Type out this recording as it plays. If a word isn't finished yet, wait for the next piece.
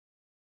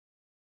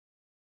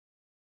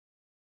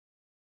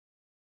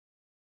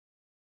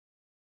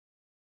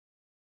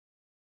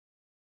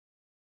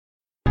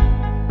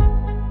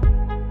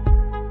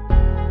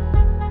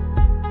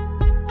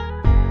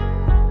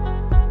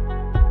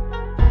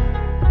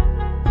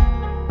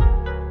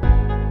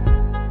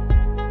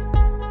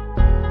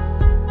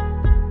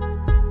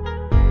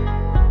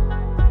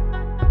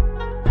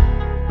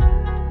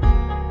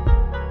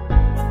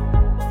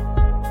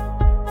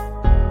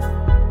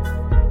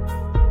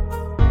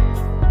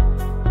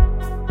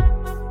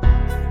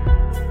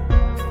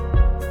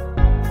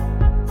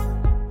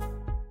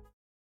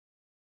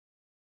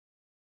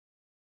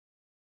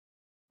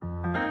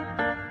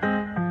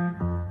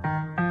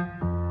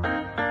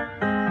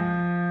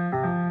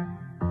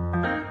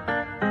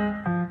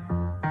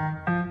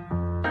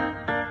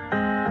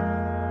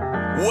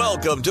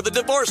Welcome to the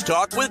Divorce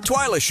Talk with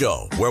Twyla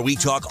Show, where we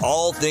talk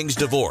all things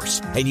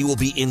divorce, and you will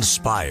be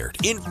inspired,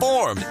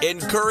 informed,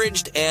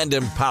 encouraged, and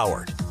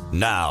empowered.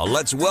 Now,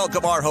 let's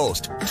welcome our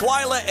host,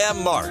 Twyla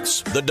M.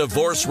 Marks, the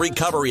divorce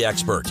recovery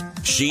expert.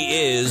 She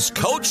is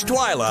Coach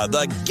Twyla,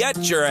 the Get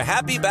Your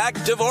Happy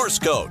Back Divorce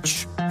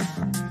Coach.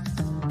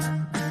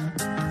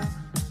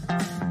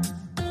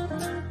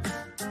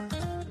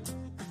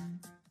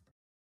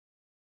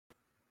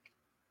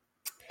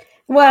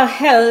 Well,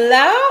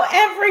 hello,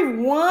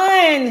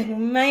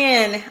 everyone.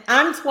 Man,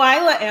 I'm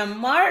Twyla M.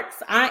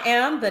 Marks. I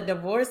am the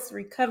divorce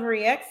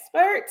recovery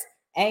expert,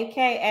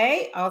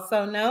 aka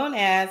also known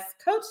as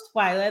Coach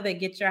Twyla, the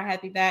Get Your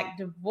Happy Back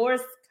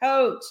Divorce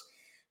Coach.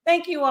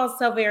 Thank you all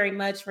so very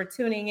much for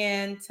tuning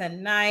in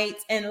tonight.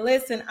 And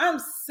listen, I'm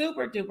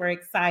super duper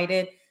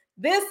excited.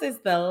 This is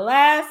the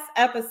last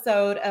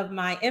episode of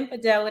my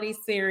infidelity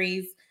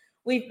series.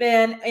 We've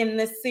been in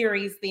this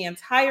series the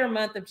entire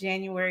month of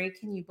January.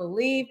 Can you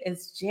believe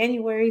it's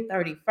January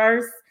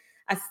 31st?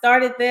 I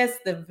started this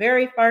the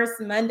very first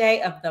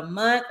Monday of the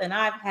month, and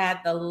I've had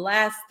the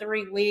last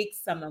 3 weeks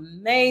some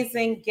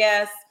amazing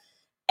guests,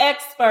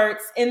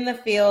 experts in the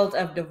field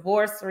of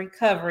divorce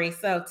recovery.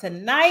 So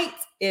tonight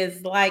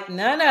is like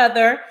none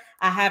other.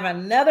 I have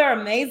another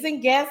amazing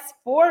guest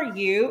for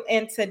you,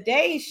 and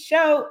today's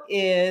show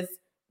is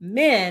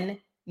Men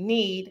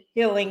Need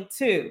Healing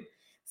Too.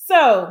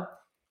 So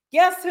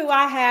guess who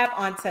I have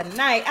on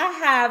tonight? I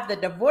have the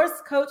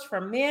divorce coach for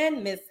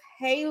men, Miss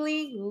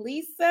Haley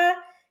Lisa.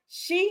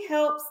 She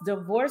helps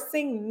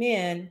divorcing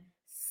men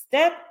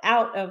step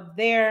out of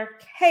their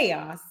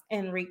chaos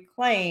and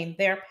reclaim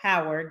their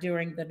power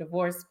during the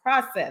divorce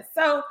process.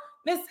 So,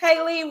 Miss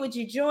Haley, would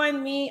you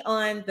join me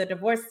on the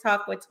Divorce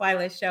Talk with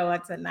Twyla show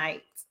on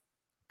tonight?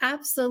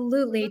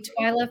 Absolutely.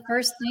 Twyla,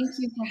 first, thank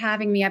you for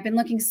having me. I've been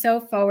looking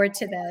so forward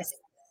to this.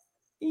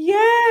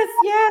 Yes,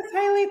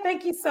 Haley,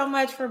 thank you so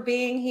much for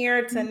being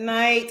here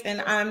tonight.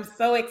 And I'm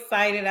so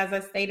excited, as I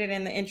stated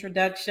in the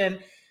introduction.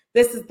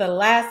 This is the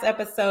last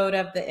episode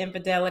of the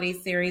infidelity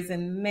series.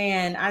 And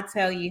man, I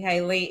tell you,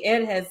 Haley,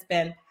 it has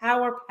been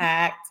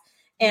power-packed.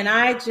 And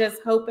I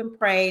just hope and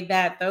pray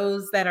that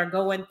those that are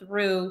going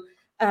through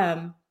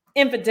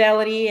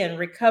infidelity and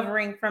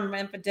recovering from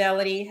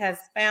infidelity has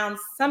found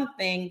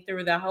something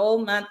through the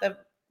whole month of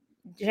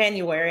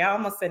January. I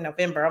almost said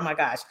November. Oh my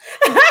gosh.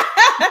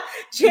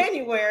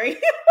 January.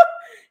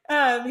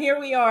 Here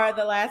we are,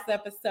 the last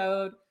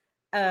episode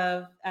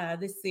of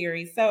this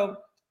series. So,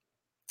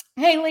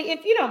 Haley,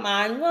 if you don't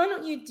mind, why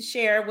don't you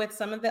share with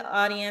some of the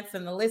audience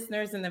and the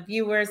listeners and the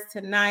viewers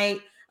tonight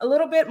a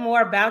little bit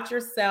more about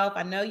yourself?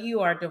 I know you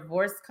are a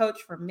divorce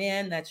coach for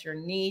men. That's your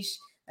niche.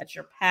 That's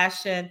your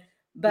passion.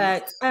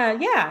 But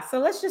so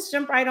let's just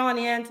jump right on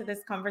into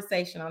this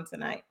conversation on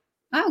tonight.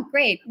 Oh,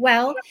 great.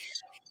 Well,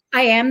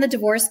 I am the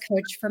divorce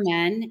coach for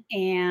men,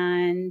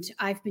 and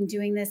I've been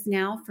doing this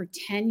now for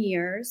 10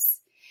 years.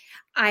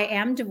 I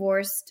am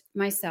divorced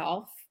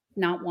myself,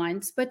 not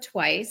once, but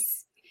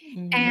twice.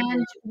 Mm-hmm.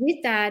 And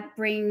with that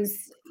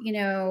brings,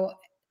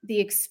 the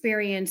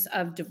experience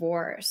of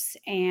divorce.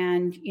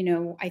 And,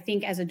 I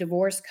think as a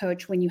divorce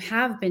coach, when you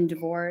have been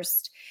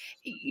divorced,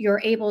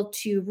 you're able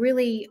to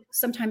really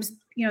sometimes,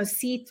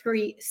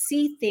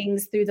 see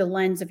things through the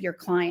lens of your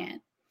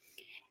client.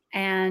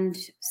 And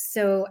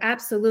so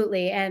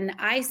absolutely. And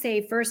I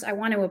say first, I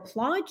want to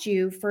applaud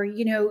you for,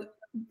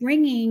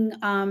 bringing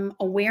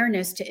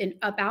awareness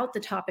about the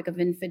topic of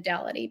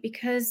infidelity,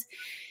 because,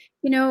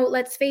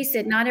 let's face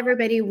it, not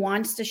everybody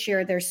wants to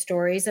share their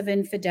stories of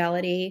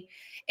infidelity,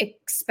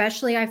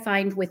 especially I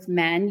find with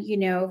men.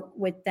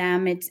 With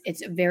them, it's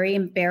very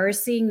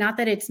embarrassing. Not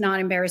that it's not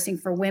embarrassing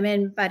for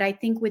women, but I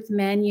think with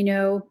men,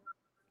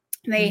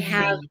 they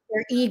have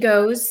their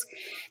egos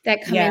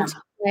that come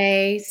into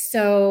play.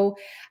 So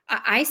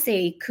I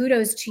say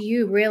kudos to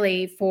you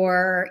really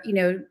for,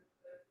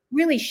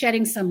 really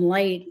shedding some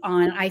light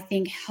on, I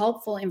think,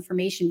 helpful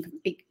information,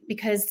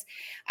 because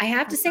I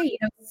have to say,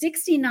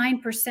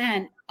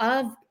 69%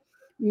 of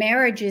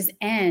marriages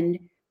end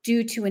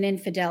due to an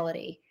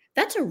infidelity.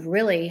 That's a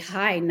really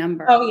high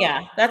number. Oh,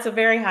 yeah. That's a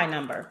very high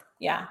number.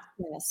 Yeah.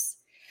 Yes.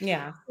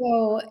 Yeah.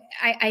 So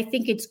I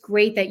think it's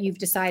great that you've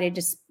decided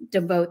to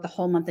devote the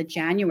whole month of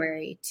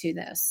January to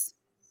this.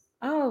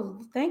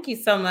 Oh, thank you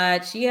so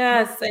much.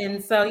 Yes.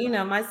 And so,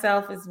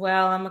 myself as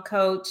well, I'm a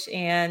coach,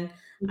 and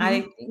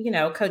I,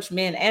 coach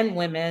men and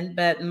women,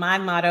 but my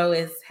motto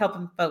is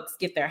helping folks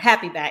get their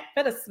happy back,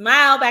 put a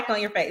smile back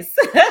on your face.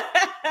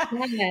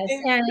 Yes.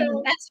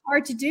 And that's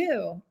hard to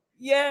do.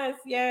 Yes.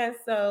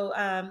 So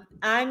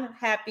I'm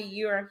happy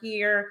you are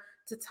here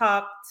to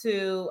talk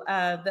to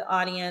the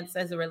audience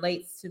as it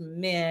relates to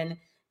men.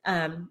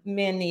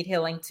 Men need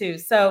healing too.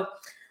 So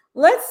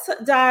let's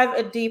dive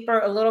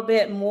a little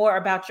bit more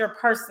about your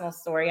personal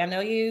story. I know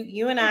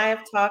you and I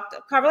have talked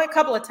probably a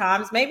couple of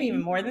times, maybe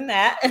even more than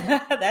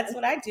that. That's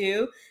what I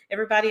do.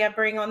 Everybody I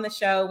bring on the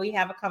show, we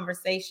have a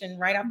conversation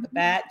right off the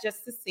bat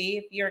just to see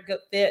if you're a good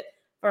fit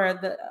for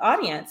the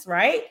audience,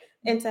 right?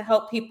 And to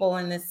help people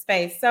in this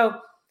space. So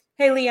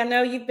Haley, I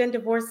know you've been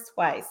divorced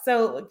twice.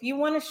 So if you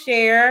want to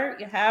share,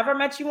 however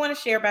much you want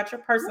to share about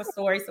your personal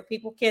story so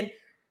people can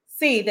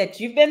see that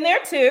you've been there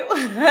too.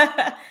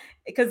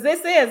 Because this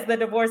is the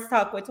Divorce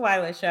Talk with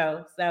Twyla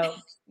show. So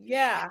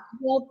yeah.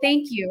 Well,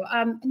 thank you.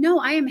 No,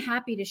 I am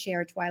happy to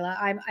share, Twyla.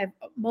 I'm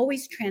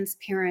always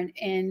transparent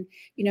in,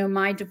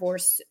 my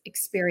divorce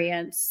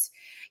experience.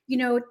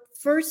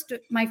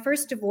 My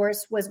first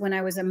divorce was when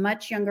I was a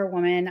much younger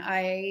woman.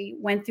 I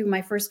went through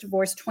my first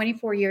divorce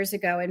 24 years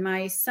ago, and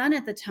my son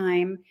at the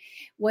time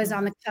was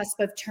on the cusp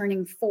of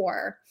turning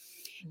 4.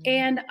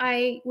 And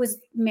I was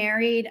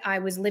married. I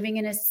was living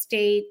in a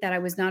state that I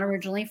was not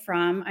originally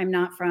from. I'm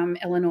not from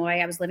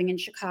Illinois. I was living in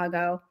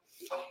Chicago.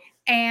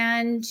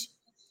 And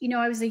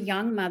I was a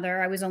young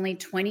mother. I was only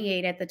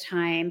 28 at the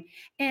time.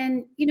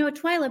 And,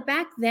 Twyla,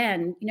 back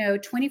then,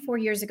 24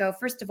 years ago,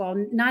 first of all,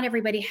 not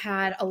everybody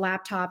had a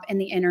laptop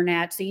and the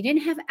internet. So you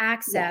didn't have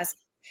access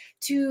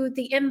to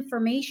the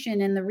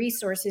information and the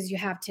resources you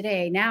have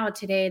today.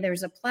 Today,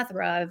 there's a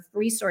plethora of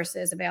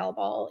resources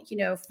available,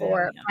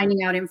 for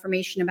finding out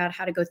information about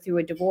how to go through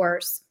a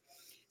divorce.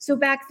 So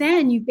back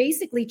then, you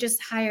basically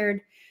just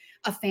hired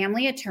a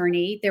family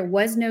attorney. There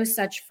was no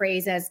such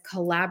phrase as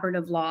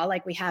collaborative law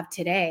like we have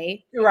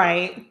today.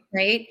 Right.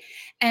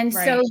 And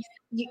so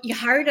you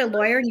hired a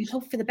lawyer and you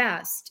hoped for the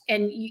best.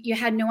 And you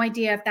had no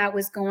idea if that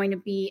was going to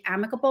be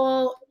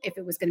amicable, if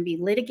it was going to be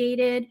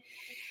litigated.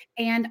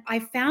 And I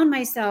found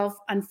myself,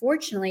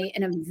 unfortunately,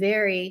 in a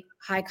very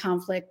high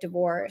conflict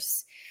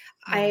divorce.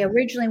 I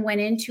originally went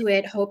into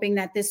it hoping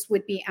that this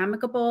would be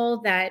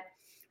amicable, that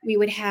we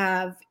would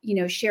have,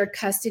 shared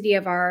custody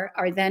of our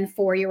then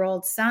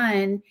 4-year-old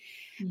son.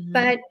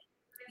 But,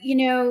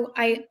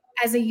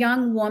 as a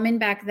young woman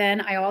back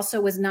then, I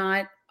also was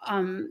not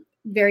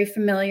very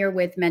familiar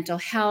with mental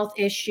health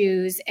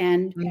issues.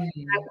 And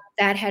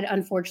that had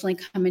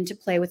unfortunately come into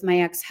play with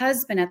my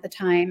ex-husband at the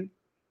time.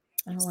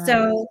 Oh, wow.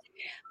 So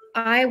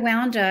I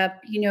wound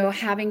up,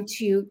 having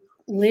to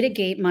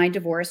litigate my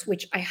divorce,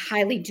 which I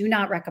highly do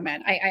not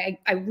recommend. I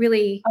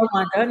really, oh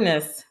my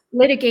goodness,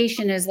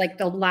 litigation is like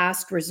the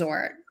last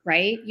resort,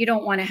 right? You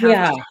don't want to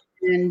have to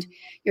spend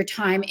your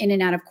time in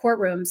and out of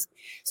courtrooms.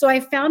 So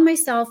I found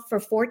myself for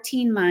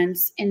 14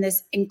 months in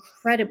this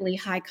incredibly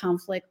high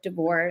conflict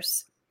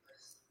divorce,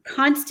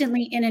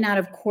 constantly in and out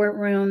of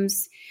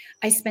courtrooms.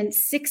 I spent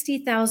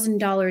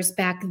 $60,000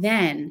 back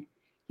then.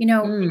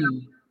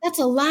 That's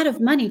a lot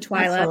of money,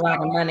 Twyla. That's a lot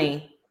of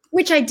money.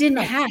 Which I didn't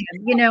have.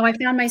 I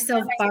found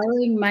myself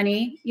borrowing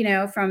money,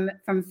 from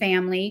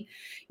family,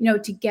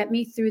 to get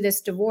me through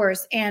this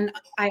divorce. And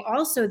I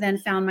also then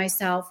found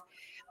myself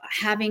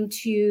having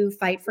to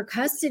fight for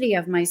custody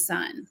of my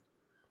son,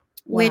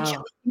 which,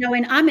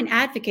 and I'm an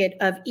advocate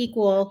of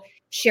equal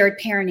shared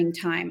parenting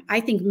time. I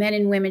think men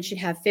and women should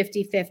have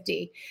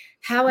 50-50.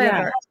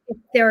 However, if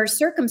there are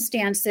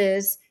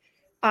circumstances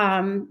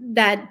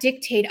that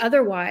dictate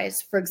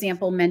otherwise, for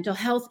example, mental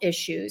health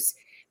issues,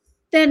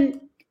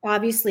 then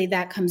obviously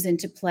that comes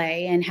into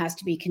play and has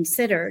to be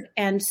considered.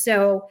 And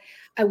so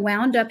I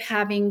wound up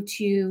having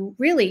to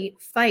really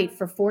fight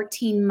for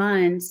 14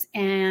 months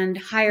and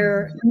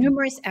hire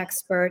numerous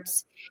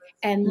experts.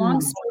 And long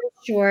story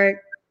short,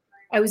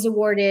 I was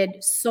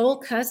awarded sole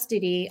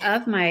custody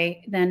of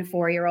my then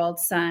 4-year-old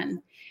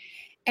son.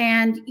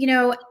 And,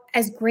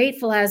 as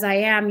grateful as I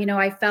am,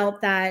 I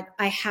felt that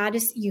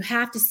you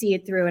have to see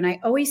it through. And I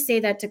always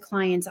say that to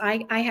clients.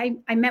 I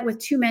met with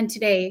 2 men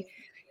today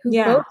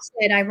who both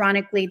said,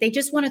 ironically, they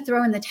just want to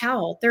throw in the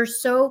towel. They're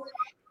so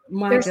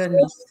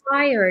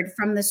tired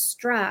from the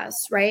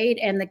stress, right?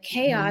 And the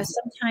chaos.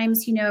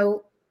 Sometimes,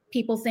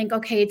 people think,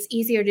 okay, it's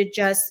easier to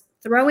just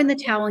throw in the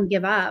towel and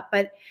give up.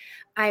 But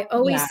I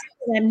always say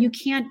to them, you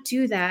can't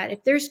do that.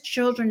 If there's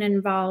children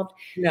involved,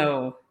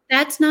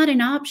 that's not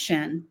an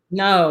option.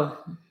 No.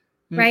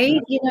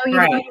 Right? You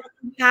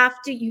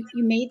have to, you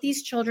made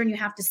these children, you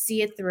have to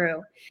see it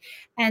through.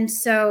 And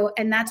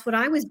that's what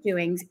I was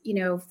doing,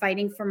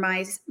 fighting for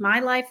my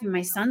life and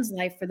my son's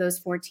life for those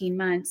 14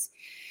 months.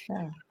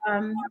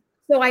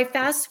 So I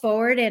fast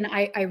forward and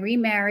I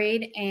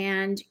remarried,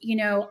 and,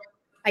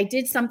 I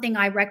did something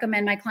I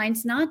recommend my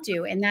clients not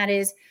do, and that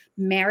is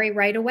marry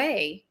right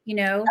away,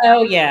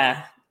 Oh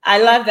yeah. I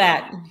love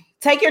that.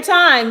 Take your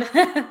time.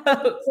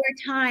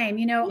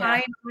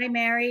 I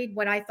married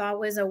what I thought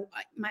was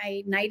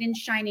my knight in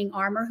shining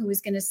armor, who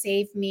was going to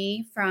save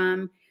me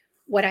from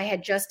what I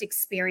had just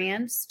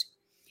experienced.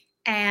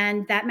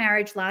 And that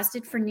marriage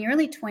lasted for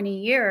nearly 20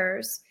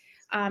 years.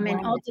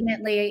 And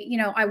ultimately,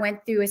 I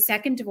went through a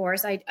second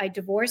divorce. I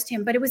divorced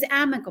him, but it was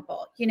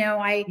amicable. There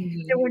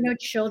were no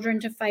children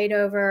to fight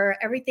over.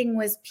 Everything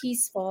was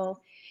peaceful.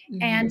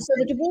 And so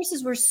the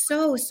divorces were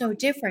so, so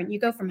different. You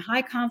go from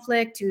high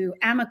conflict to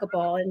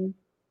amicable, and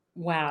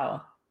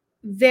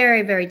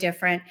very, very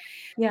different.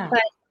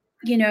 But,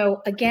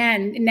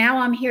 again, now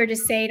I'm here to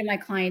say to my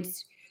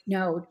clients,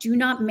 no, do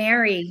not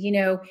marry,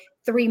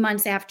 3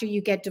 months after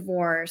you get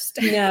divorced.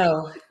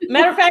 No.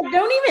 Matter of fact,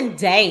 don't even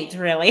date,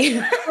 really.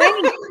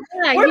 Right.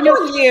 Yeah,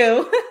 do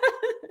you.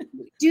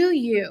 Do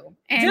you.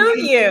 And do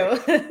you.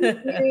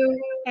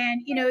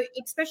 And,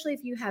 especially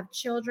if you have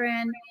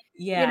children,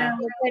 Yeah.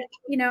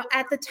 but,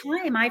 at the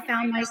time I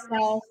found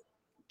myself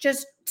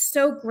just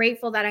so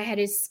grateful that I had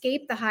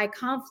escaped the high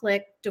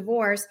conflict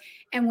divorce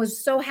and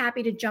was so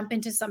happy to jump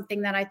into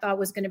something that I thought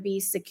was going to be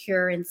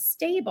secure and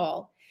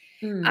stable.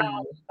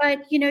 Mm.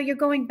 But you're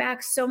going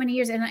back so many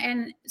years,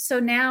 and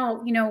so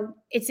now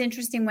it's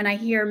interesting when I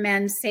hear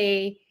men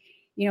say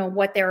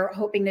what they're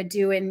hoping to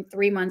do in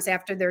 3 months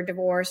after their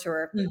divorce,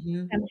 or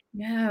Mhm.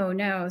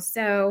 no.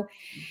 So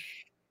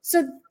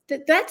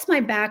that's my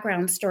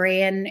background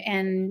story,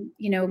 and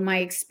my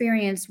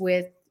experience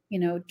with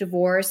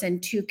divorce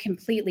and two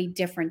completely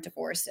different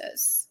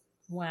divorces.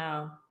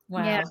 Wow.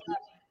 Yeah. Wow.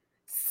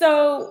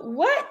 So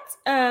what,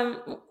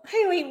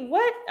 Haley,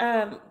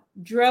 what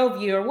drove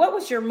you, or what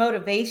was your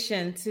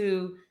motivation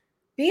to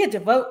be a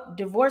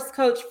divorce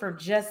coach for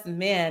just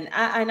men?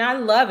 And I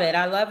love it.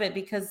 I love it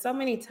because so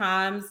many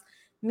times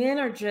men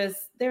are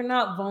just, they're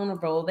not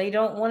vulnerable. They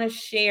don't want to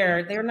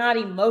share. They're not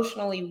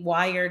emotionally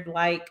wired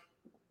like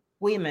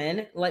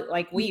women,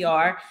 like we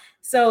are.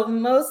 So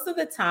most of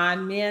the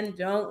time men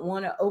don't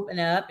want to open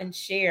up and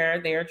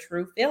share their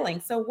true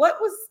feelings. So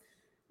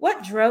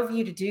what drove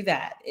you to do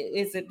that?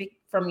 Is it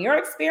from your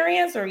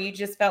experience, or you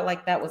just felt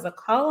like that was a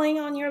calling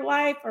on your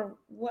life, or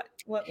what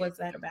was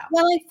that about?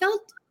 Well, I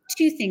felt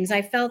two things.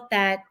 I felt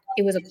that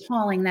it was a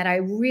calling, that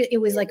it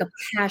was like a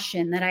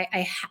passion, that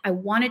I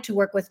wanted to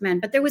work with men,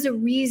 but there was a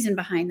reason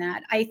behind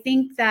that. I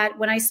think that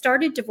when I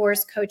started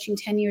divorce coaching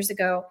 10 years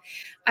ago,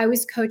 I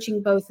was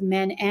coaching both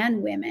men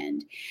and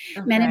women,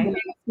 Okay.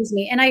 excuse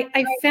me. And I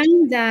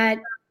found that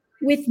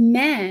with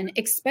men,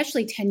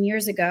 especially 10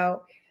 years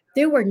ago,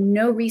 there were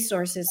no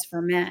resources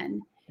for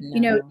men.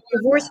 No.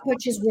 Divorce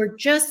coaches were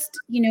just,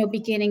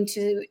 beginning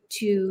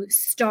to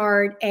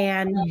start.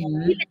 And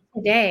Mhm. even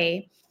today,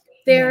 Yeah.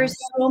 there's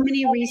so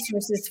many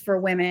resources for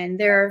women.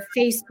 There are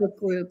Facebook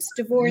groups,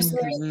 divorce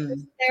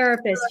Mhm.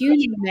 therapists, you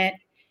name it.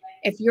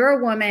 If you're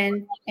a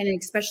woman,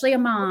 and especially a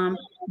mom,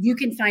 you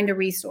can find a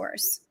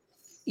resource.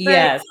 But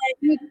Yes.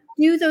 you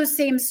do those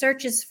same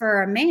searches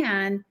for a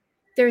man,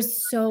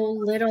 there's so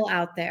little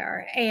out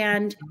there.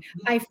 And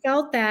I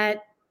felt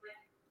that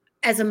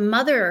as a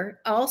mother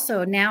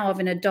also now of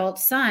an adult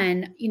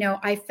son,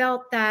 I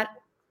felt that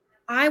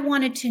I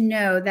wanted to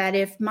know that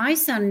if my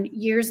son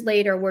years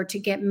later were to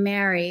get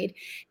married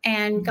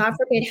and God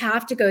forbid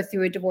have to go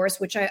through a divorce,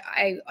 which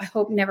I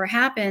hope never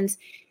happens,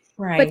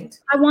 but Right.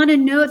 I want to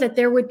know that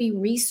there would be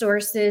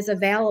resources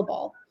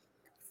available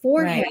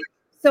for him. Right.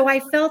 So I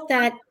felt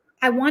that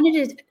I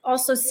wanted to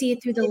also see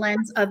it through the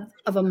lens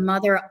of a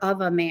mother of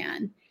a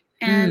man.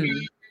 And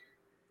Mm.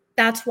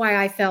 that's why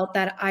I felt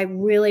that I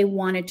really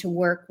wanted to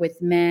work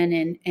with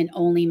men and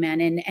only men.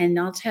 And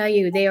I'll tell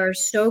you, they are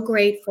so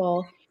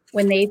grateful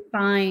when they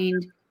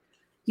find,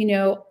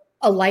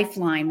 a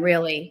lifeline,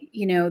 really.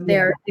 Yeah.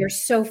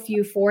 There's so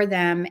few for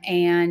them,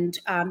 and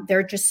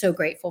they're just so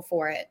grateful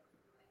for it.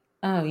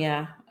 Oh,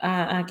 yeah,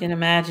 I can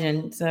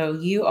imagine. So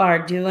you are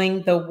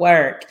doing the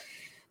work.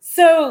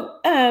 So,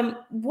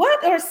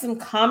 what are some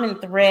common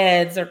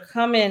threads or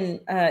common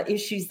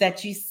issues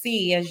that you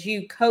see as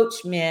you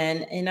coach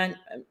men? And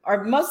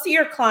are most of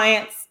your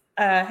clients,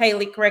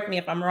 Haley, correct me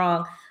if I'm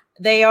wrong,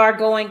 they are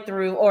going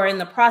through or in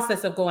the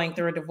process of going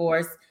through a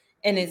divorce?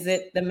 And is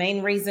it the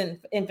main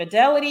reason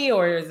infidelity,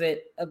 or is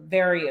it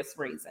various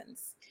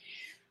reasons?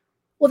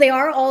 Well, they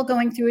are all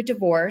going through a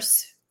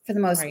divorce for the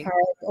most Right.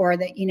 part, or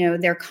that,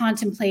 they're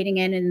contemplating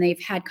it and they've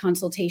had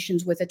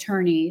consultations with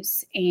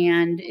attorneys,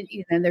 and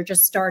they're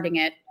just starting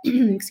it.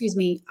 Excuse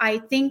me. I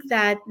think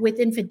that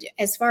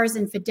as far as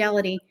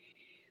infidelity,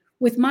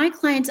 with my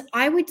clients,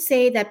 I would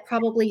say that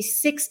probably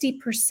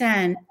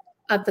 60%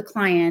 of the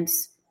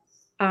clients,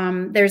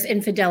 there's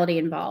infidelity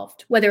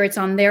involved, whether it's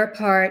on their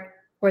part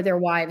or their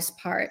wife's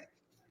part.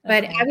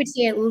 But Okay. I would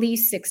say at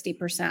least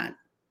 60%,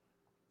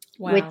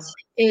 which Wow.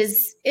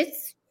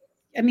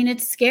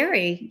 it's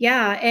scary.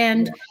 Yeah.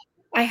 And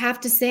I have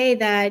to say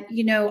that,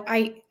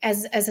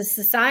 as a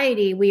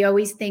society, we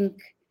always think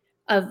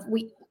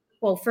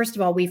well, first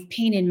of all, we've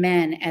painted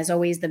men as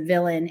always the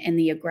villain and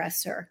the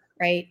aggressor,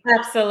 right?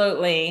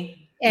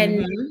 Absolutely. And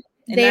And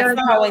they that's are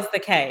not always the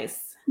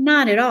case.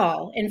 not at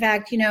all. In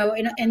fact,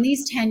 in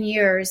these 10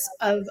 years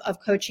of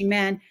coaching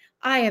men,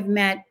 I have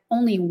met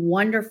only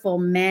wonderful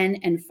men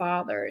and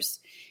fathers.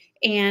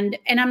 And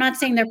I'm not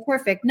saying they're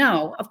perfect.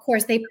 No, of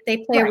course they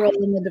play a Right.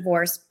 role in the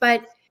divorce,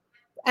 but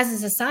as a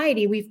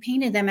society, we've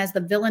painted them as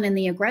the villain and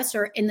the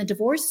aggressor in the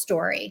divorce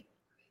story,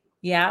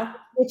 Yeah.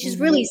 which is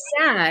really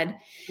sad.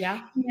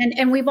 Yeah.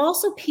 And we've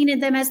also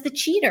painted them as the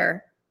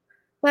cheater,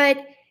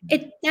 but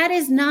that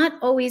is not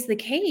always the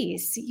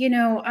case.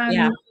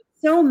 Yeah.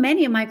 So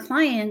many of my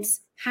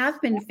clients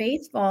have been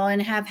faithful and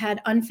have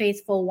had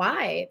unfaithful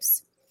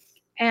wives.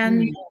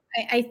 And Mm.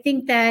 I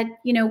think that,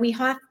 we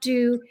have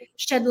to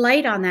shed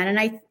light on that.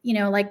 And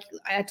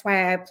that's why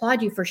I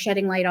applaud you for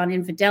shedding light on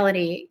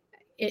infidelity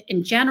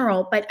in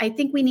general. But I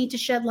think we need to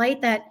shed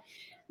light that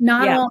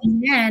not Yeah. all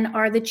men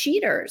are the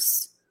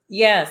cheaters.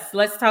 Yes,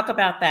 let's talk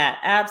about that.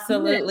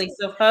 Absolutely.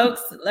 So,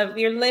 folks, if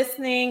you're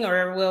listening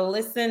or will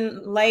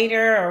listen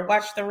later or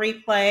watch the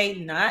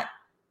replay, not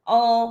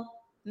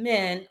all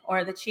men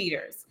are the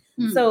cheaters.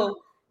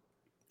 So,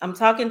 I'm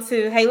talking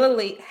to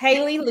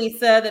Haley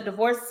Lisa, the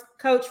divorce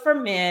coach for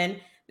men.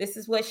 This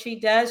is what she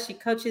does. She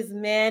coaches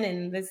men,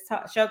 and this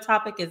show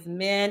topic is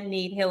Men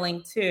Need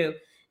Healing Too.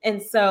 And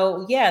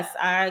so, yes,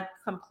 I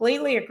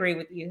completely agree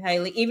with you,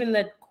 Haley. Even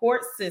the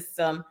court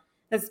system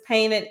has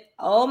painted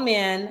all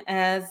men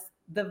as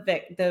the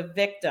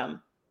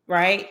victim,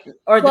 right?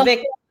 Or the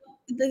victim.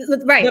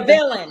 Right. The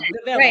villain.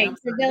 Right. I'm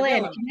The sorry,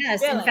 villain. the Yes.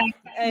 villain. In fact,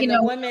 And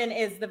the woman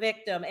is the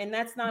victim, and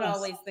that's not yes.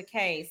 always the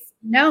case.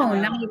 No,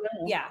 not at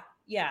all.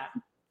 Yeah.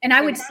 And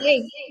I would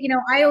say,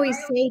 I always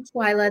say,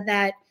 Twyla,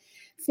 that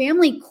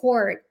family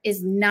court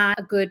is not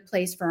a good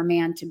place for a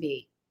man to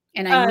be.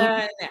 And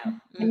I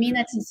mean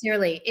that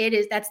sincerely.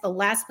 That's the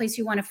last place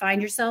you want to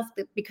find yourself,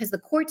 because the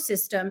court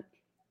system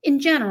in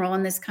general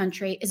in this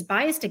country is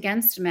biased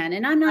against men.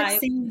 And I'm not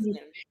saying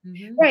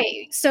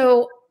right.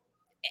 So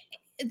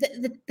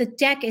the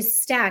deck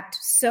is stacked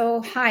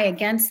so high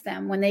against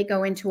them when they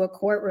go into a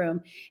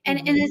courtroom.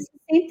 And it's the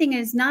same thing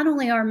as, not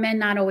only are men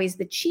not always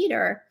the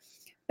cheater,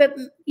 but,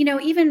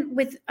 even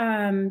with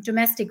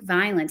domestic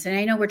violence, and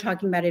I know we're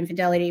talking about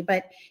infidelity,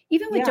 but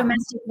even with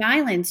domestic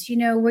violence,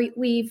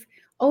 we've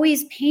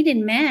always painted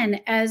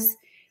men as,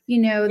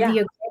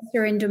 the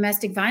aggressor in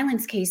domestic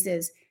violence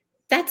cases.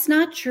 That's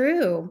not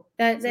true.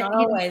 That's not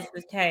always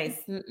the case.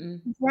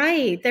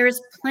 Right. There's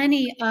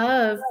plenty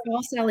of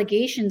false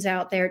allegations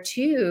out there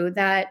too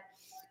that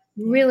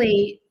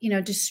really,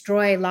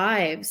 destroy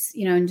lives,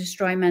 and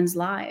destroy men's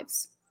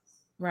lives.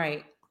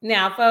 Right.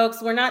 Now,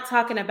 folks, we're not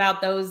talking about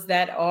those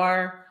that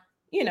are,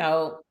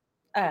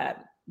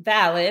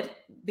 valid,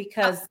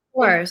 because of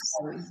course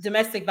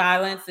domestic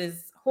violence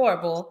is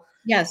horrible.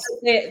 Yes.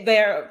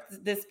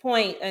 This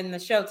point in the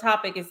show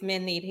topic is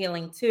Men Need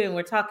Healing Too. And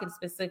we're talking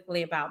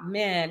specifically about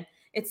men.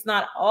 It's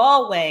not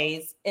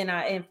always, and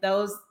if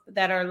those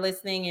that are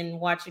listening and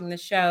watching the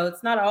show,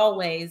 it's not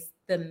always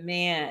the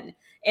man.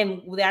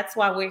 And that's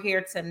why we're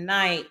here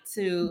tonight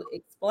to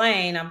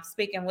explain. I'm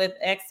speaking with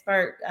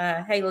expert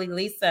Haley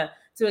Lisa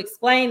to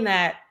explain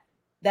that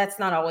that's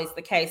not always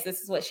the case. This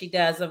is what she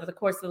does over the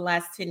course of the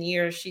last 10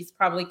 years. She's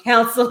probably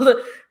counseled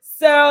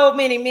so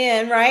many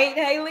men, right,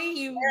 Haley?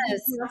 You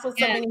counsel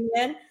so many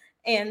men,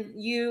 and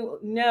you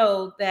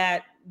know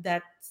that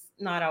that's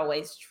not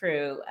always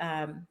true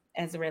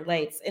as it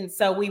relates. And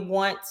so we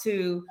want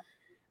to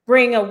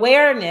bring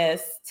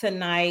awareness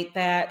tonight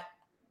that,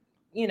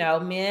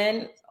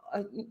 men,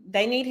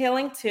 they need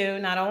healing too.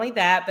 Not only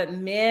that, but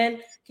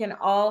men can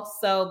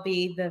also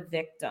be the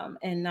victim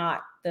and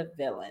not the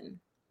villain.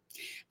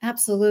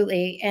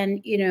 Absolutely.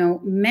 And,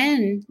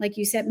 men, like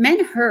you said,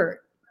 men hurt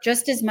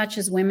just as much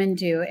as women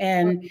do.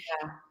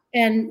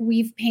 And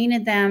we've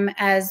painted them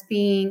as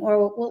being,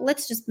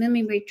 let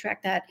me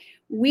retract that.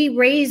 We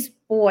raise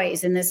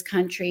boys in this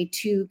country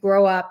to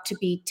grow up to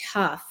be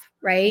tough,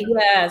 right?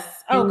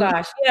 Yes. Oh,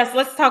 gosh. Yes.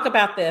 Let's talk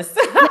about this.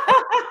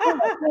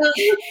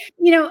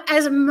 Well,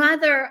 as a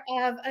mother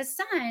of a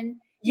son,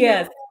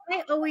 yes,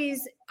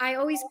 I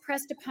always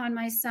pressed upon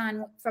my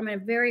son from a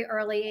very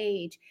early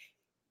age.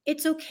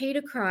 It's okay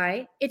to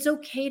cry. It's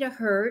okay to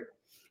hurt.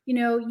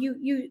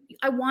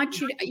 I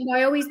want you to,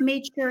 I always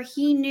made sure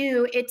he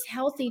knew it's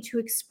healthy to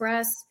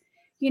express,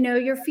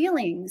 your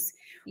feelings.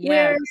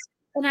 Yes.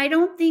 And I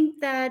don't think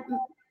that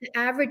the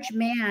average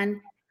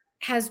man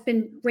has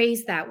been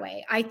raised that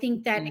way. I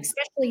think that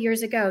especially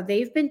years ago,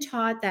 they've been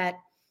taught that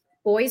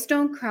boys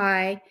don't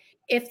cry.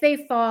 If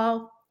they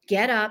fall,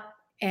 get up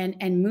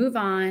and move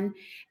on.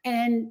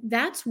 And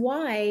that's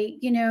why,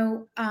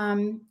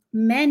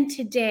 men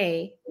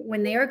today,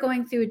 when they are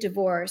going through a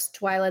divorce,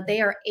 Twyla,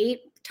 they are 8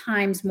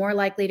 times more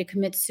likely to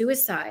commit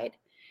suicide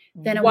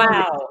than a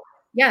woman.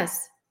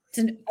 Yes, it's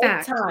a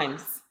fact. 8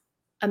 times.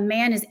 A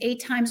man is 8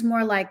 times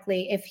more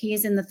likely, if he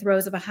is in the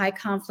throes of a high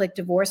conflict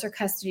divorce or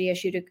custody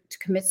issue, to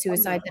commit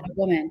suicide than a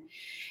woman.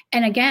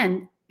 And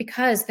again,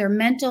 because their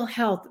mental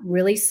health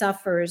really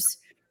suffers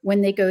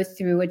when they go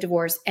through a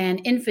divorce. And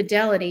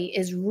infidelity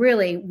is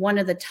really one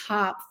of the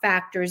top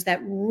factors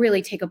that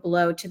really take a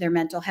blow to their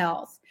mental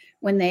health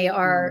when they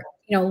are,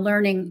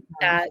 learning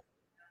that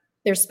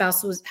their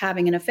spouse was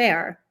having an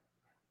affair.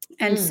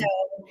 And so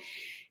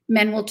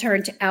men will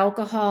turn to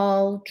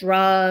alcohol,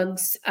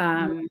 drugs,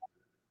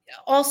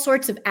 all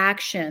sorts of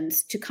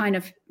actions to kind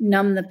of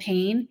numb the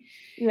pain.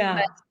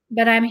 Yeah.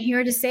 But I'm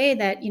here to say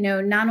that,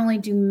 not only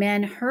do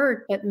men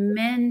hurt, but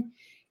men,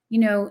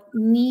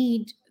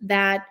 need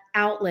that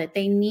outlet.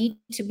 They need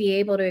to be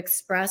able to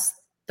express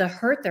the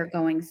hurt they're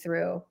going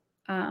through.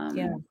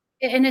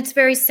 And it's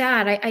very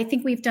sad. I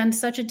think we've done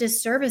such a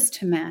disservice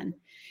to men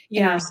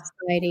in our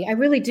society. I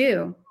really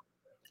do.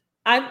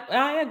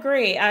 I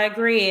agree.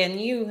 And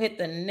you hit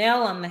the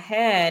nail on the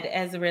head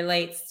as it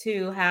relates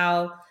to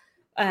how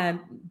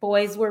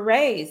boys were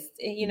raised,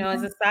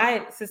 as a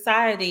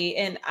society.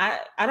 And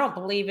I don't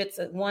believe it's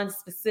one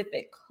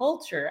specific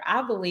culture.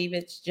 I believe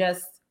it's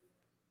just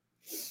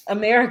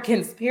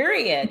Americans,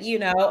 period,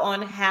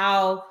 on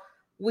how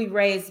we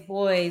raise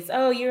boys.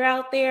 Oh, you're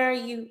out there,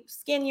 you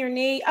skin your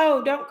knee.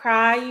 Oh, don't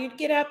cry. You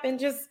get up and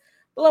just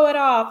blow it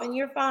off and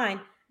you're fine.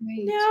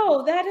 Right.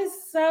 No, that is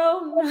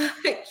so not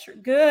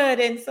good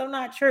and so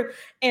not true.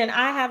 And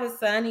I have a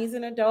son, he's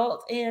an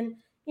adult, and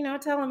I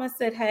tell him, I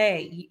said,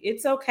 hey,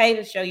 it's okay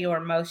to show your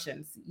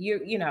emotions.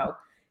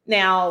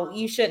 Now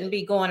you shouldn't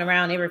be going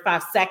around every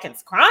 5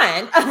 seconds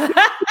crying.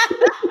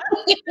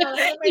 There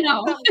may be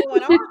something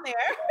going on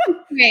there.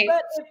 Right.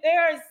 But if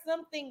there is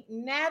something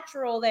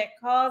natural that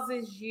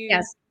causes you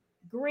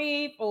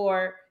grief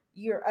or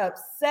you're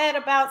upset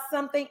about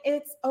something,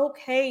 it's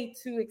okay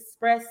to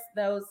express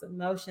those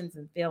emotions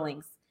and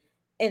feelings.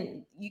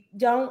 And you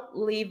don't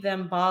leave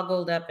them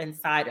boggled up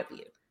inside of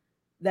you.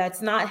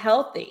 That's not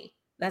healthy.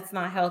 That's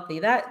not healthy.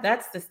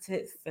 That's the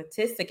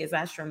statistic is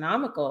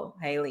astronomical,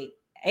 Haley.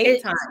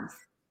 8 times.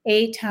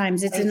 8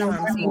 times. It's 8 an times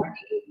alarming. more.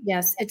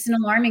 Yes, it's an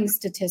alarming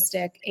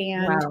statistic.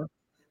 And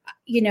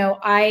Wow.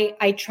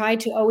 I try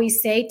to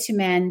always say to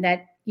men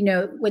that,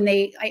 when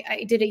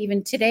I did it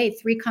even today,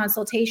 3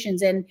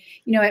 consultations. And,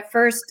 at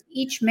first,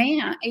 each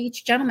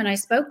gentleman I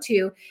spoke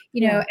to,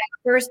 at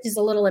first is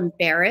a little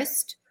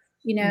embarrassed,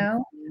 but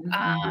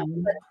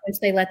once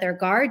they let their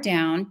guard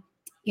down,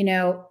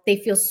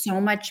 they feel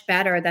so much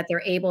better that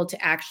they're able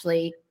to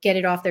actually get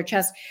it off their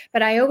chest.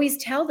 But I always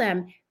tell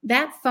them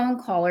that phone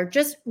call or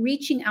just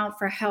reaching out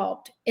for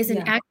help is an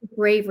act of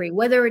bravery,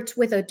 whether it's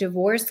with a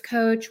divorce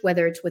coach,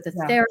 whether it's with a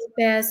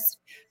therapist,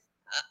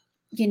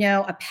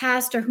 a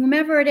pastor,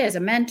 whomever it is,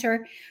 a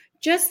mentor.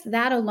 Just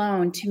that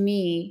alone to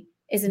me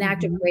is an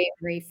act of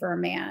bravery for a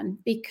man,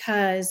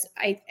 because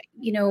I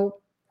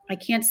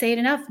can't say it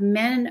enough.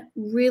 Men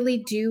really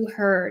do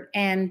hurt.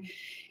 And,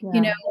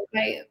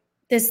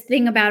 this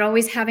thing about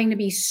always having to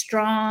be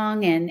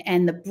strong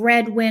and the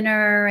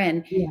breadwinner,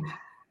 and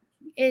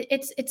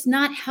it's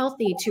not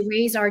healthy to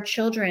raise our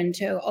children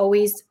to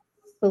always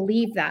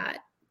believe that.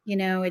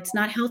 It's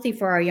not healthy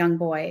for our young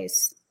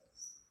boys.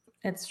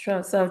 It's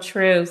true. So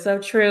true. So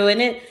true.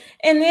 And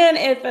then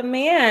if a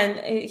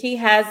man, he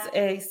has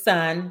a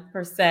son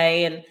per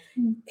se,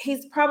 and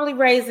he's probably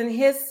raising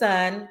his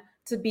son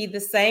to be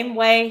the same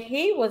way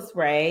he was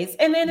raised.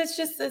 And then it's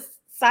just this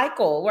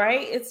cycle,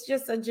 right? It's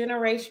just a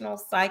generational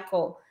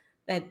cycle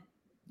that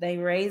they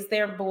raise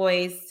their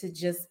boys to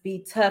just be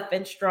tough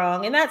and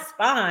strong. And that's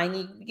fine.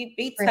 You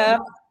be tough,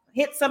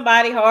 hit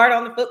somebody hard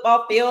on the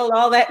football field,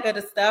 all that good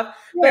of stuff.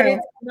 But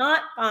it's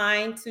not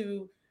fine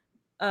to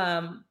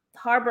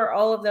harbor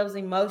all of those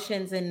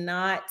emotions and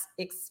not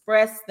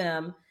express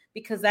them,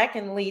 because that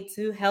can lead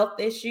to health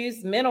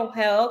issues, mental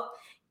health,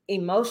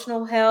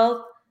 emotional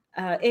health,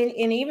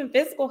 and even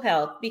physical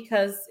health.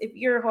 Because if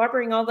you're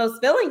harboring all those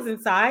feelings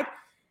inside,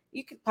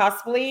 you could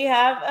possibly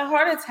have a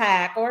heart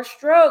attack or a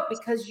stroke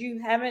because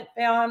you haven't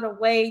found a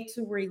way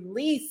to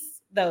release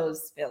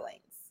those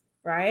feelings,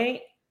 right?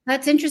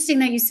 That's interesting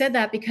that you said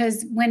that,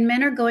 because when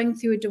men are going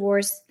through a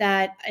divorce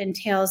that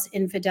entails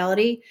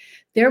infidelity,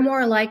 they're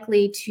more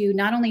likely to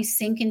not only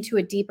sink into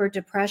a deeper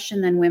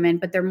depression than women,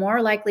 but they're more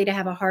likely to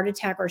have a heart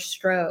attack or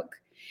stroke.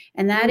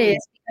 And that is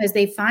because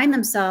they find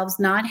themselves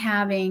not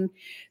having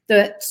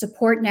the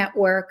support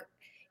network,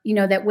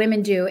 that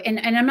women do. And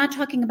I'm not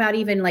talking about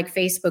even like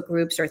Facebook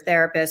groups or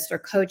therapists or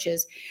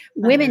coaches.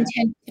 Women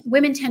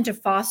tend to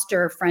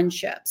foster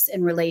friendships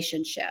and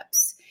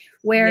relationships.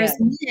 Whereas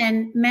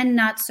men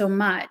not so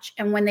much.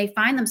 And when they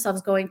find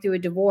themselves going through a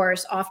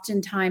divorce,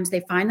 oftentimes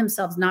they find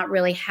themselves not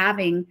really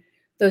having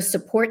those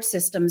support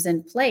systems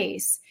in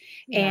place.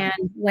 And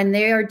when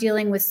they are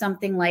dealing with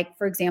something like,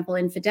 for example,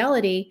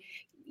 infidelity,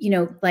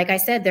 like I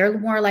said, they're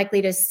more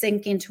likely to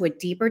sink into a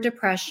deeper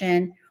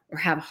depression or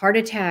have a heart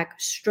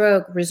attack,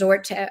 stroke,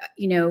 resort to,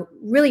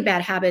 really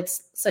bad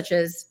habits such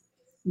as,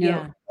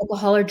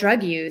 alcohol or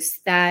drug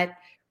use that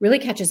really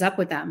catches up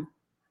with them.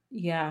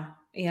 Yeah.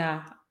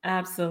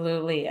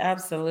 Absolutely.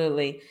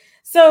 Absolutely.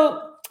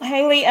 So,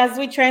 Haley, as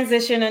we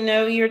transition, I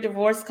know you're a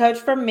divorce coach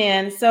for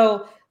men.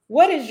 So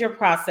what is your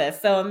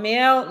process? So a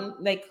male,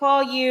 they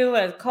call you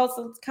a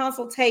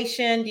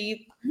consultation. Do you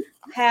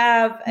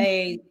have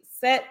a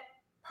set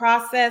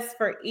process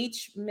for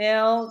each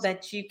male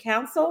that you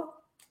counsel?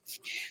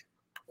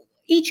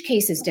 Each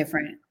case is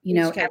different.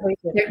 No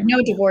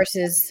divorce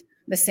is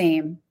the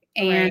same.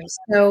 And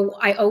so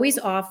I always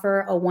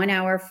offer a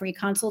 1-hour free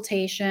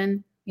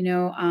consultation.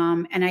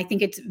 And I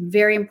think it's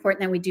very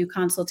important that we do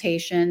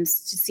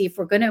consultations to see if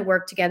we're going to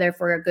work together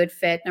for a good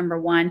fit, number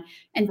one,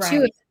 and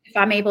two, if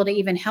I'm able to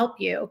even help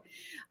you.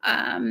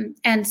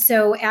 And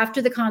so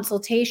after the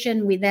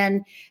consultation, we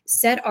then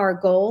set our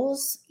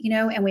goals,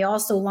 and we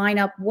also line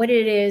up what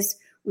it is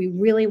we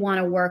really want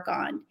to work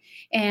on.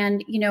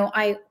 And,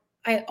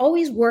 I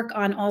always work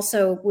on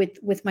also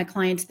with my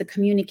clients, the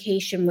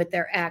communication with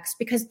their ex,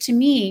 because to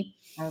me,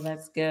 oh,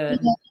 that's good.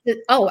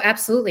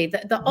 Absolutely.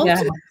 The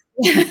ultimate,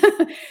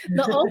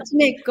 the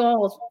ultimate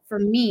goal for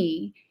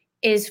me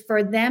is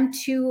for them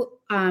to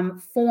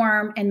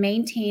form and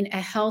maintain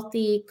a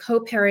healthy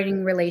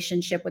co-parenting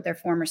relationship with their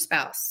former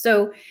spouse.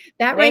 So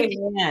that right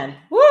there,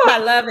 woo, I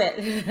love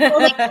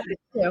it.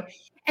 Well,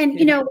 and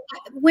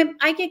when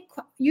I get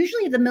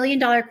usually the $1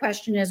 million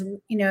question is,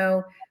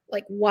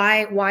 like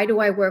why do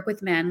I work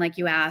with men, like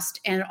you asked,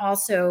 and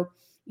also,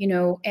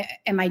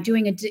 am I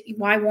doing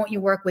why won't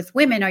you work with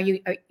women? Do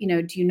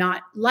you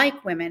not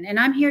like women? And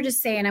I'm here to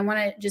say, and I want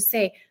to just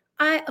say,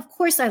 of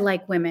course I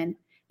like women.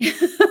 Yay!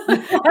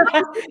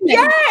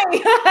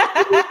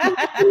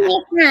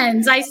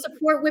 Friends, I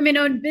support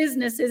women-owned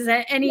businesses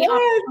at any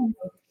opportunity.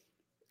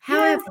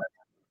 However,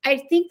 I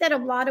think that a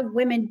lot of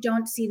women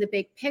don't see the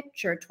big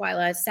picture,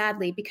 Twyla,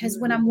 sadly, because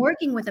when I'm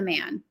working with a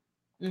man,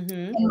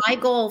 and my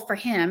goal for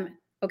him,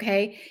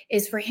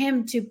 is for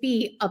him to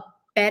be a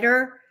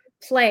better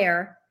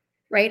player,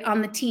 right,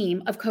 on the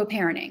team of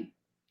co-parenting.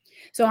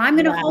 So I'm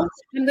going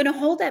to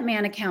hold that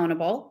man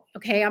accountable.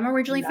 Okay. I'm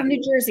originally from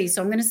New Jersey,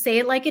 so I'm going to say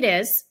it like it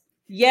is.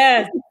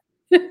 Yes.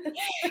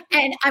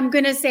 And I'm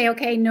going to say,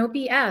 okay, no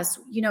BS.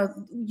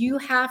 You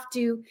have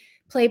to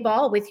play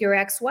ball with your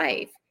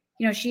ex-wife.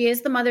 She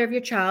is the mother of your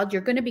child.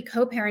 You're going to be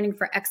co-parenting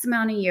for X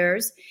amount of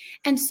years.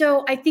 And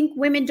so I think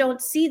women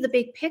don't see the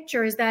big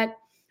picture is that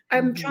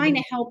I'm trying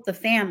to help the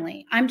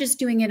family. I'm just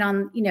doing it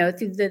on,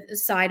 through the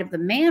side of the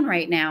man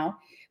right now.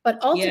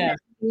 But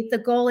ultimately the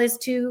goal is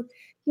to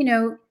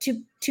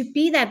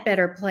be that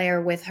better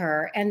player with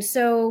her. And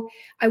so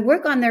I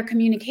work on their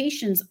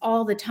communications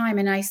all the time.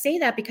 And I say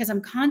that because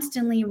I'm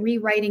constantly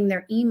rewriting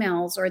their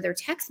emails or their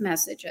text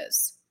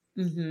messages.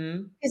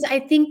 Because I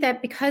think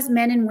that because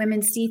men and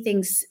women see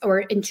things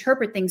or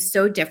interpret things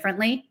so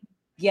differently.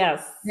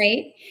 Yes.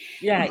 Right?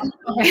 Yeah.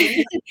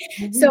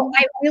 So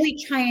I really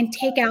try and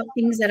take out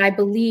things that I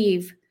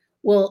believe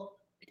will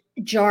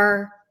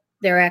jar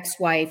their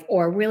ex-wife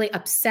or really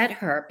upset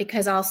her,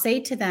 because I'll say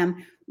to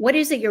them, what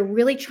is it you're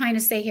really trying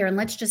to say here? And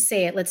let's just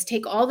say it. Let's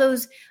take all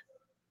those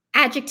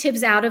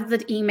adjectives out of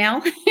the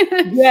email.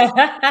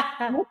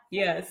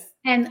 Yes.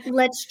 And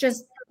let's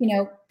just,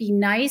 be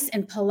nice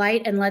and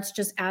polite, and let's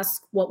just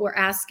ask what we're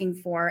asking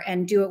for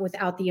and do it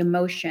without the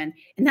emotion.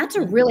 And that's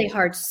a really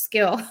hard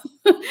skill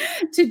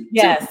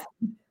Yes.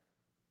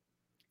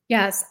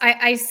 Yes.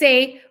 I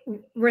say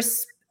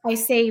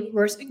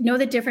know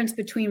the difference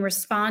between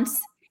response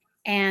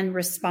and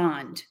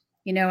respond.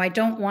 I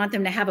don't want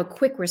them to have a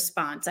quick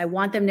response. I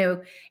want them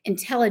to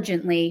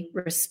intelligently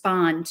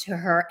respond to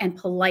her and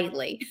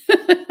politely.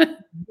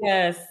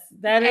 Yes,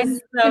 that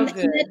is so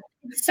good.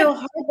 It's so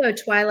hard though,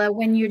 Twyla,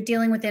 when you're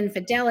dealing with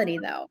infidelity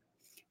though.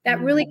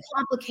 That really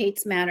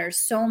complicates matters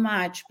so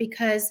much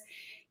because,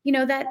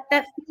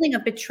 that feeling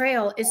of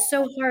betrayal is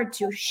so hard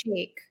to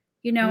shake,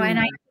 and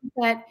I think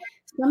that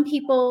some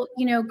people,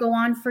 go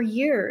on for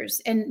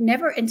years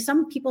and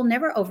some people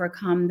never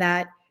overcome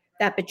that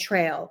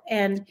betrayal.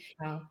 And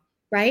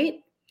right?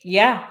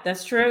 Yeah,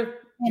 that's true.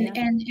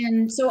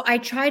 And so I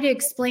try to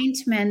explain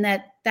to men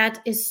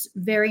that is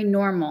very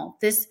normal.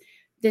 This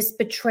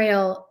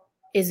betrayal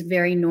is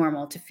very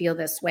normal to feel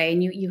this way.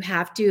 And you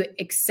have to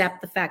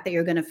accept the fact that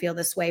you're going to feel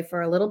this way for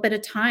a little bit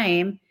of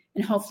time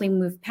and hopefully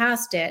move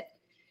past it.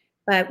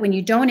 But when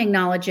you don't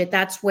acknowledge it,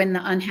 that's when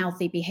the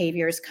unhealthy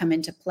behaviors come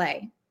into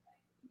play.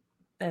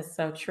 That's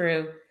so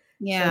true.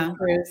 Yeah. So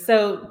true.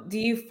 So do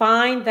you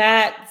find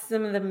that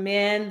some of the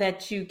men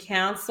that you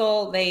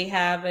counsel, they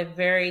have a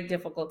very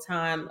difficult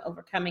time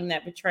overcoming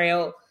that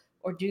betrayal,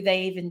 or do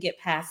they even get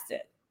past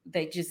it?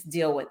 They just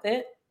deal with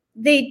it?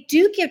 They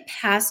do get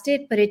past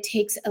it, but it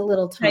takes a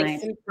little time. It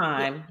takes some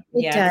time.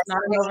 It does. It's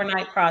not an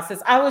overnight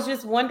process. I was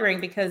just wondering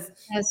because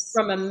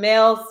from a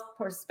male's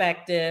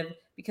perspective,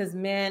 because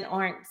men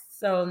aren't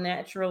so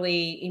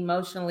naturally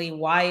emotionally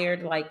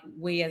wired like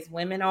we as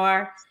women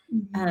are,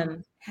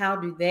 how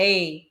do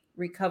they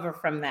recover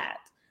from that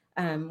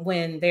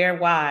when their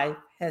wife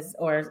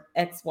or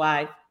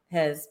ex-wife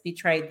has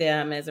betrayed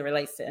them as it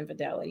relates to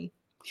infidelity?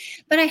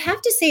 But I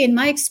have to say, in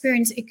my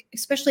experience,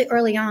 especially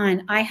early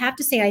on, I have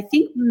to say, I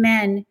think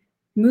men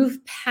move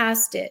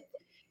past it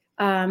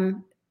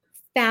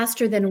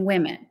faster than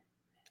women.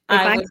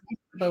 I would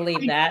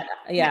believe that.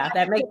 Yeah,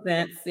 that makes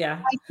sense.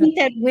 Yeah. I think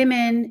that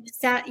women,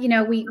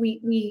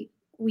 we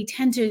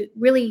tend to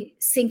really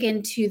sink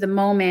into the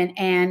moment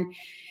and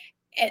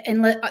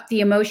let the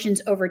emotions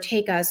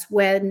overtake us,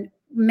 when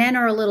men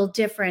are a little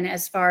different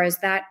as far as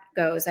that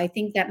goes. I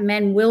think that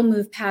men will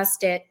move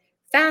past it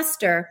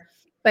faster.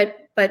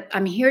 But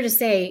I'm here to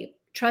say,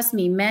 trust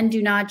me, men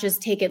do not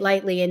just take it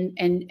lightly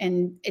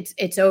and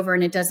it's over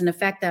and it doesn't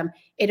affect them.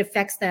 It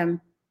affects them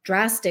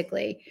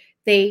drastically.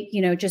 They,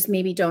 just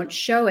maybe don't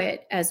show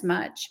it as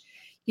much,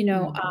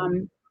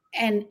 and,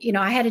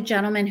 I had a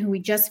gentleman who we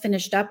just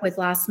finished up with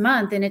last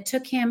month, and it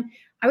took him,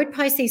 I would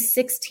probably say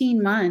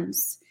 16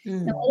 months, a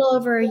little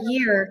over a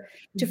year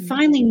to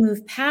finally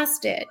move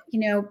past it,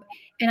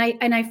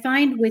 And I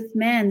find with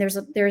men,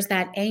 there's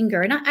that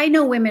anger. And I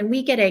know women,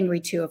 we get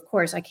angry too, of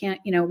course. I can't,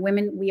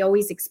 women, we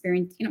always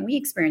experience, we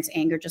experience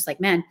anger just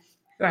like men.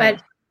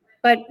 Right.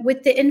 But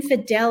with the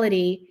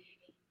infidelity,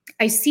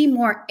 I see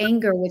more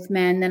anger with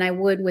men than I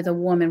would with a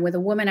woman. With a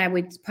woman, I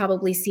would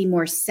probably see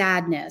more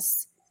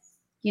sadness.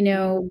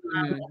 Mhm.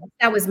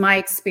 That was my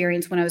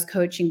experience when I was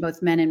coaching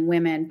both men and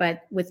women.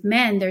 But with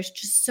men, they're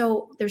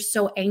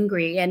so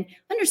angry, and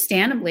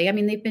understandably, I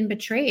mean, they've been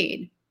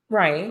betrayed.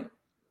 Right. And,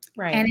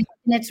 Right. and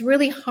it's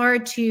really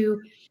hard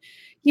to,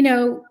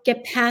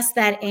 get past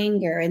that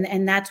anger.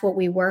 And that's what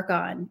we work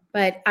on.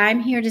 But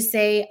I'm here to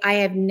say I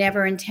have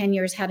never in 10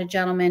 years had a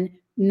gentleman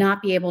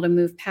not be able to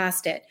move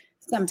past it.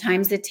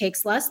 Sometimes it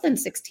takes less than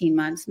 16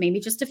 months, maybe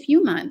just a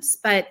few months.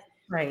 But,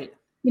 Right.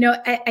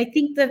 I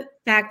think the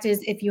fact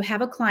is if you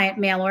have a client,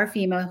 male or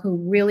female, who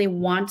really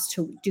wants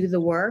to do the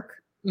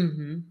work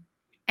Mm-hmm.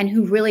 and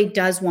who really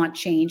does want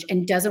change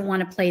and doesn't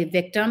want to play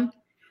victim,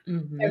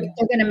 Mm-hmm.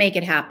 they're going to make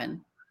it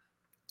happen.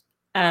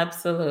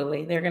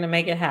 Absolutely. They're going to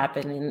make it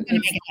happen. They're And going to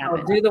it's make it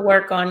happen. do the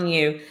work on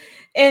you.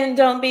 And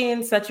don't be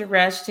in such a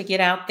rush to get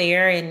out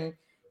there and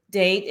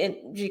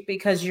date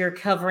because you're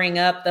covering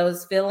up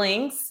those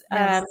feelings.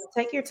 Yes.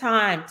 Take your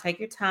time. Take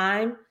your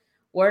time.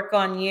 Work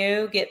on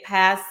you. Get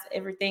past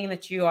everything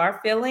that you are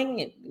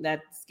feeling.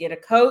 Let's get a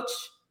coach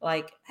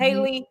like Mhm.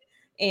 Haley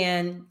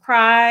and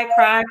cry,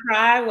 cry,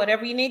 cry,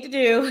 whatever you need to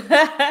do.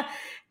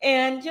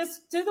 And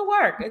just do the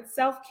work. It's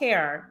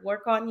self-care.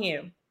 Work on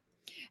you.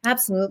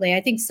 Absolutely.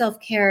 I think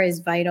self-care is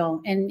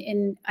vital.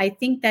 And I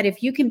think that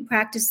if you can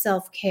practice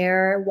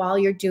self-care while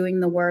you're doing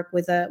the work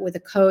with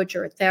a coach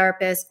or a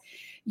therapist,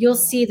 you'll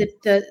see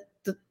that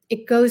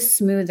it goes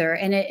smoother,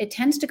 and it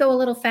tends to go a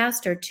little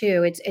faster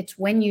too. It's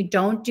when you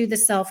don't do the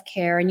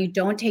self-care and you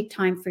don't take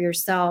time for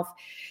yourself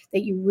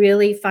that you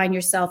really find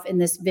yourself in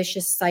this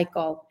vicious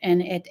cycle,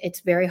 and it's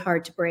very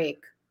hard to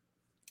break.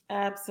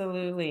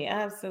 Absolutely, Yeah.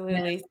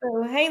 absolutely.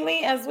 So,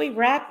 Haley, as we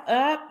wrap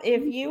up,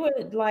 if you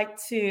would like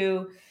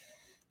to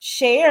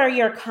share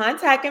your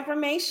contact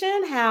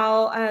information,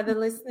 how the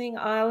listening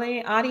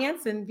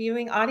audience and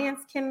viewing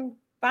audience can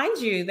find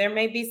you. There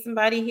may be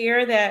somebody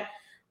here that,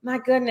 my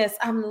goodness,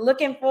 I'm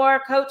looking for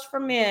a coach for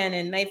men,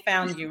 and they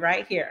found you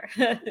right here.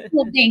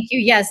 Well, thank you.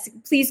 Yes,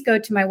 please go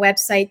to my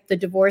website,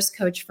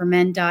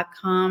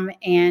 thedivorcecoachformen.com,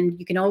 and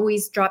you can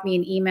always drop me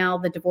an email,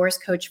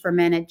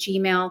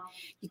 thedivorcecoachformen@gmail.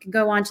 You can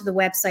go onto the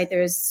website.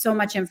 There's so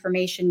much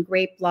information,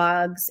 great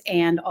blogs,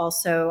 and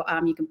also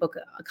you can book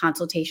a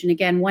consultation.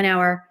 Again, 1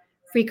 hour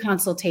free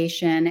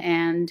consultation,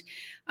 and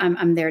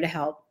I'm there to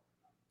help.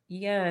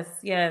 Yes,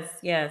 yes,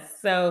 yes.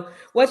 So,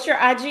 what's your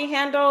IG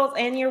handles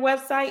and your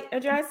website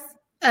address?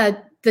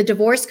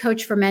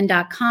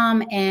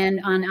 Thedivorcecoachformen.com,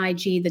 and on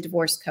IG, The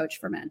Divorce Coach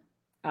for Men.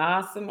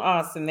 Awesome,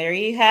 awesome. There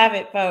you have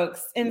it,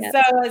 folks. And Yes.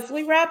 so, as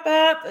we wrap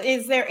up,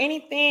 is there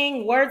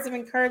anything, words of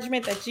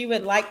encouragement that you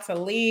would like to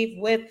leave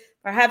with?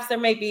 Perhaps there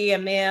may be a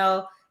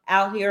male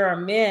out here or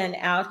men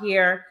out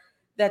here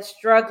that's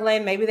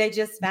struggling. Maybe they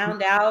just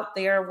found out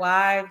their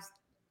wives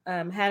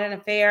had an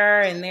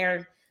affair and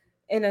they're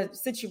in a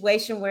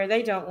situation where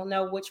they don't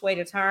know which way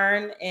to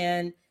turn.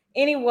 And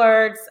any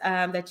words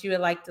that you would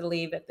like to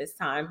leave at this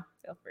time,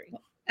 feel free.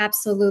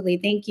 Absolutely.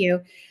 Thank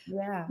you.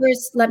 Yeah.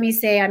 First, let me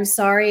say I'm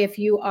sorry if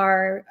you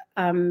are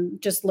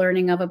just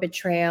learning of a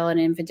betrayal and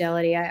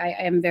infidelity. I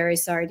am very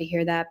sorry to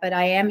hear that. But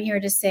I am here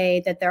to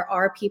say that there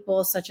are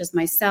people such as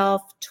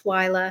myself,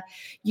 Twyla.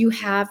 You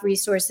have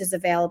resources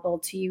available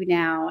to you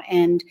now.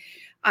 And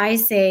I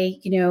say,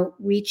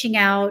 reaching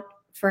out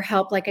for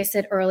help, like I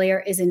said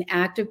earlier, is an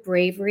act of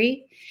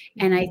bravery.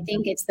 And I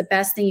think it's the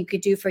best thing you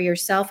could do for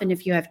yourself. And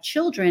if you have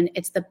children,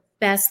 it's the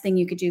best thing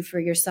you could do for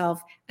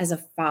yourself as a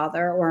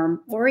father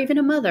or even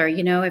a mother,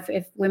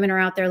 if women are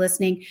out there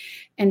listening.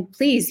 And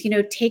please,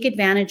 take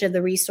advantage of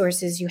the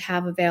resources you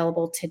have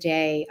available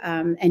today,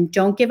 and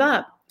don't give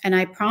up. And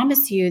I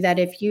promise you that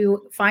if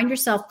you find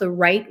yourself the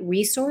right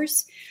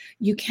resource,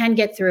 you can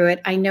get through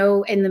it. I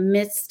know in the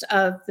midst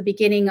of the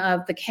beginning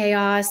of the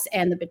chaos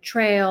and the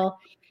betrayal,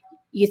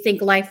 you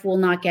think life will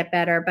not get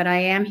better, but I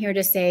am here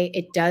to say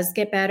it does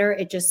get better.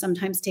 It just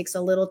sometimes takes a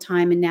little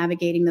time in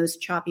navigating those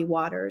choppy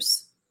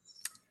waters.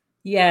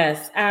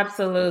 Yes,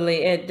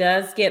 absolutely. It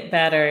does get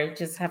better.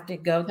 Just have to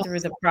go through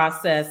the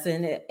process,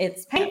 and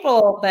it's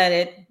painful, but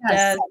it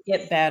Yes. does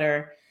get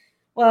better.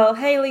 Well,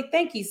 Haley,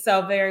 thank you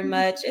so very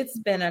much. It's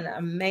been an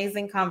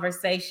amazing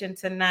conversation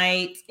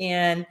tonight,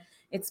 and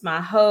it's my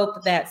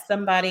hope that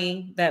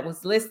somebody that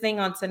was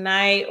listening on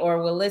tonight or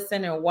will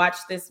listen or watch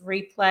this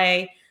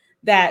replay,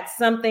 that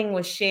something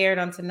was shared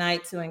on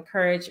tonight to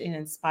encourage and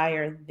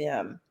inspire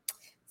them.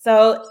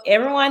 So,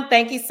 everyone,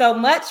 thank you so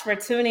much for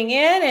tuning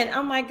in. And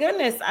oh my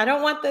goodness, I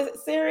don't want the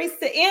series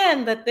to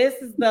end, but this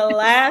is the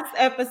last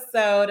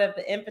episode of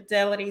the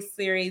Infidelity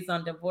series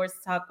on Divorce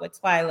Talk with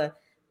Twyla.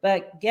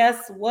 But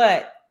guess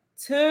what?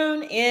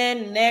 Tune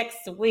in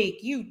next week.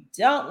 You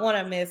don't want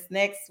to miss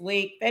next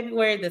week,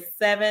 February the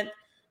 7th.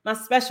 My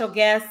special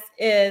guest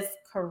is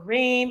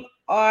Kareem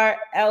R.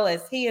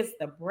 Ellis. He is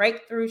the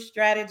breakthrough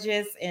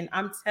strategist, and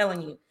I'm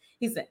telling you,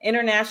 he's an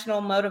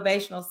international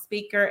motivational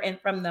speaker. And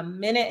from the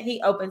minute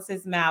he opens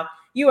his mouth,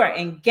 you are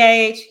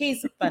engaged.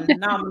 He's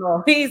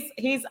phenomenal.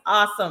 He's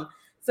awesome.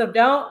 So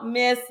don't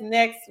miss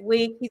next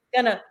week. He's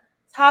going to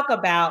talk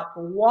about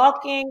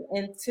walking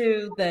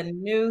into the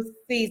new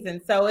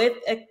season. So if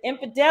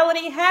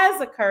infidelity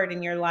has occurred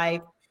in your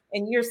life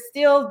and you're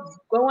still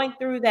going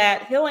through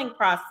that healing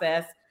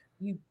process,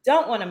 you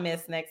don't want to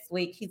miss next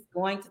week. He's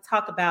going to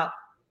talk about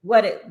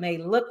what it may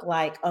look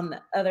like on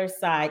the other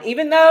side.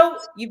 Even though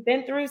you've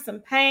been through some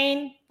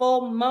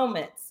painful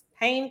moments,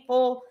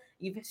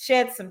 you've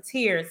shed some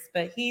tears,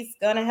 but he's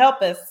going to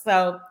help us.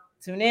 So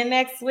tune in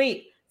next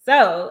week.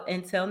 So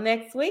until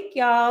next week,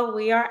 y'all,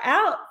 we are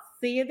out.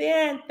 See you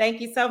then. Thank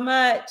you so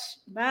much.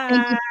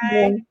 Bye.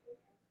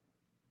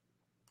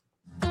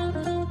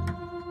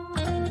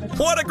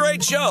 What a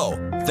great show.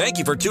 Thank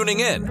you for tuning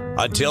in.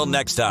 Until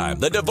next time,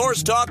 the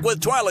Divorce Talk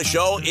with Twyla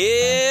show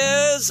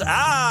is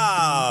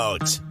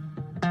out.